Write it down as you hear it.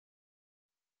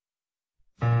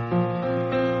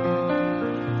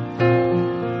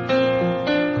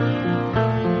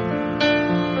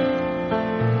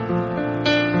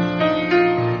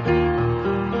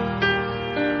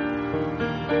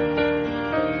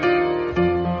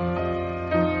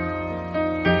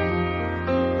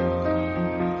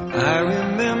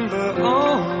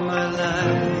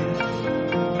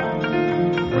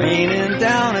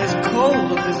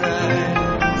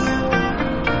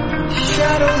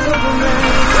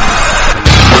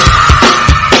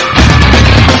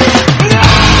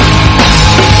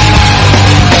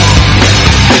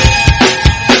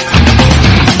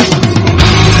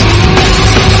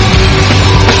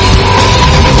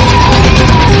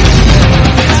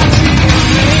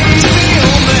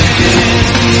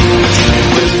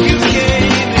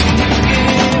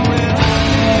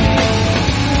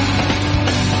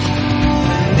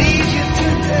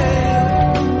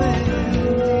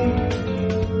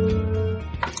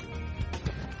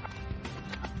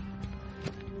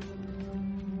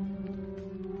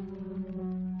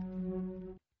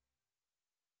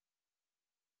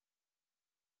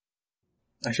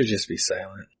I should just be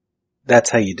silent.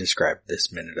 That's how you describe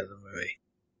this minute of the movie.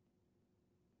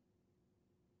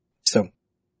 So,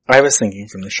 I was thinking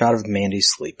from the shot of Mandy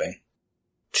sleeping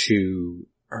to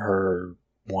her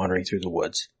wandering through the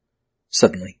woods,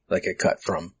 suddenly, like a cut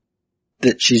from,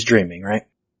 that she's dreaming, right?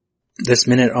 This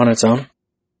minute on its own,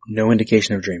 no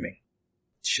indication of dreaming.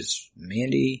 It's just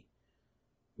Mandy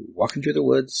walking through the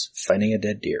woods, finding a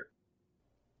dead deer.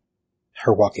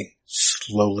 Her walking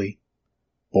slowly,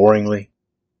 boringly.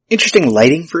 Interesting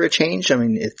lighting for a change. I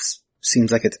mean, it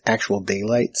seems like it's actual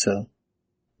daylight, so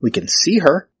we can see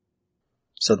her.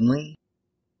 Suddenly,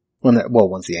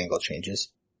 once the angle changes.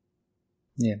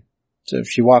 Yeah. So if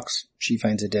she walks, she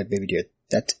finds a dead baby deer.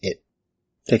 That's it.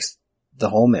 Takes the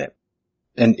whole minute.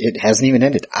 And it hasn't even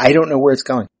ended. I don't know where it's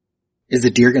going. Is the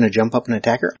deer gonna jump up and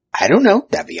attack her? I don't know.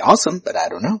 That'd be awesome, but I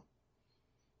don't know.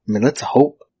 I mean, let's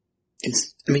hope.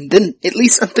 Then at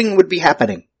least something would be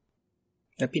happening.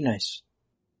 That'd be nice.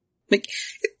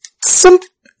 Cause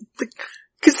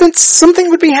then something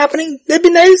would be happening. That'd be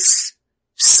nice.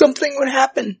 Something would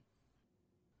happen.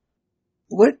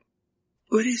 What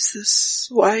is this?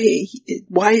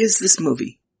 Why is this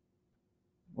movie?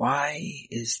 Why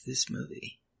is this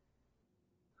movie?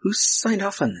 Who signed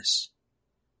off on this?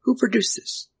 Who produced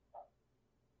this?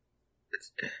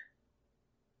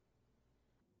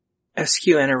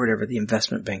 SQN or whatever, the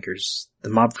investment bankers, the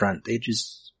mob front,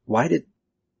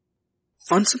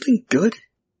 fund something good?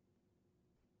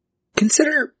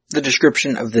 Consider the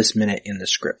description of this minute in the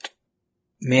script.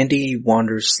 Mandy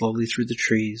wanders slowly through the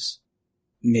trees.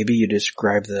 Maybe you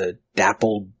describe the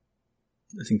dappled,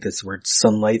 I think that's the word,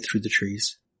 sunlight through the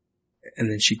trees.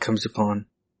 And then she comes upon,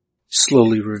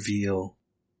 slowly reveal,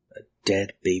 a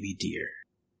dead baby deer.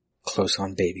 Close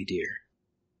on baby deer.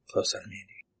 Close on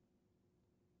Mandy.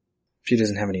 She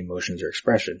doesn't have any emotions or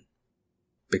expression,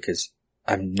 because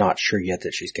I'm not sure yet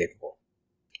that she's capable.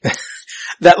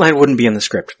 That line wouldn't be in the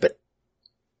script, but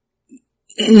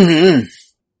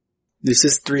this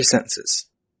is 3 sentences,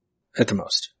 at the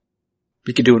most.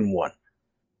 We could do it in 1.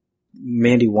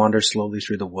 Mandy wanders slowly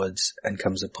through the woods and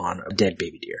comes upon a dead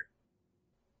baby deer.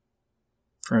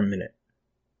 For a minute.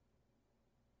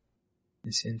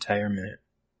 This entire minute.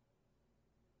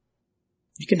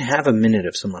 You can have a minute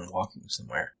of someone walking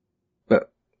somewhere,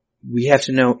 but we have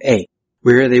to know, A,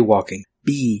 where are they walking?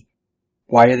 B,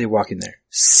 why are they walking there?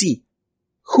 C,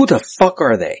 who the fuck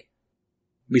are they?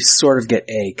 We sort of get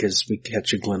A because we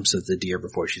catch a glimpse of the deer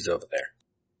before she's over there.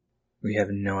 We have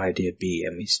no idea B,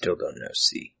 and we still don't know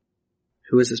C.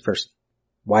 Who is this person?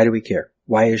 Why do we care?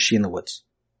 Why is she in the woods?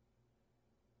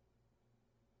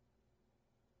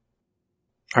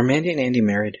 Are Mandy and Andy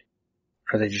married?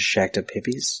 Are they just shacked up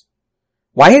hippies?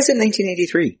 Why is it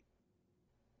 1983?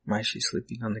 Why is she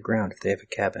sleeping on the ground if they have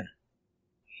a cabin?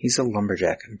 He's a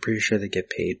lumberjack. I'm pretty sure they get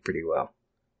paid pretty well.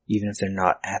 Even if they're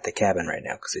not at the cabin right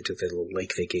now because they took their little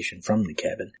lake vacation from the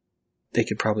cabin. They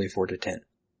could probably afford a tent.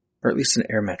 Or at least an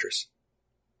air mattress.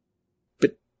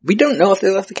 But we don't know if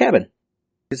they left the cabin.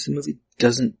 Because the movie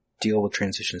doesn't deal with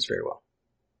transitions very well.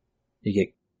 You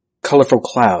get colorful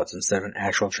clouds instead of an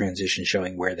actual transition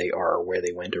showing where they are or where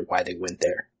they went or why they went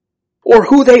there. Or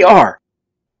who they are!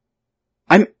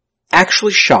 I'm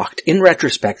actually shocked, in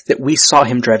retrospect, that we saw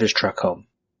him drive his truck home.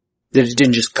 That it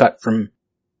didn't just cut from...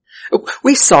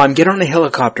 We saw him get on a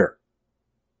helicopter.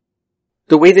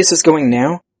 The way this is going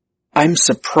now, I'm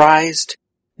surprised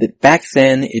that back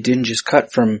then it didn't just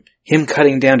cut from him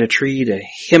cutting down a tree to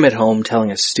him at home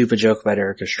telling a stupid joke about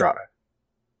Eric Estrada.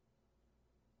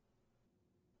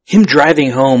 Him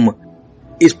driving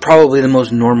home is probably the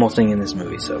most normal thing in this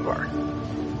movie so far.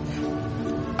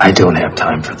 I don't have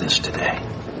time for this today.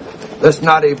 That's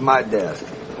not even my desk.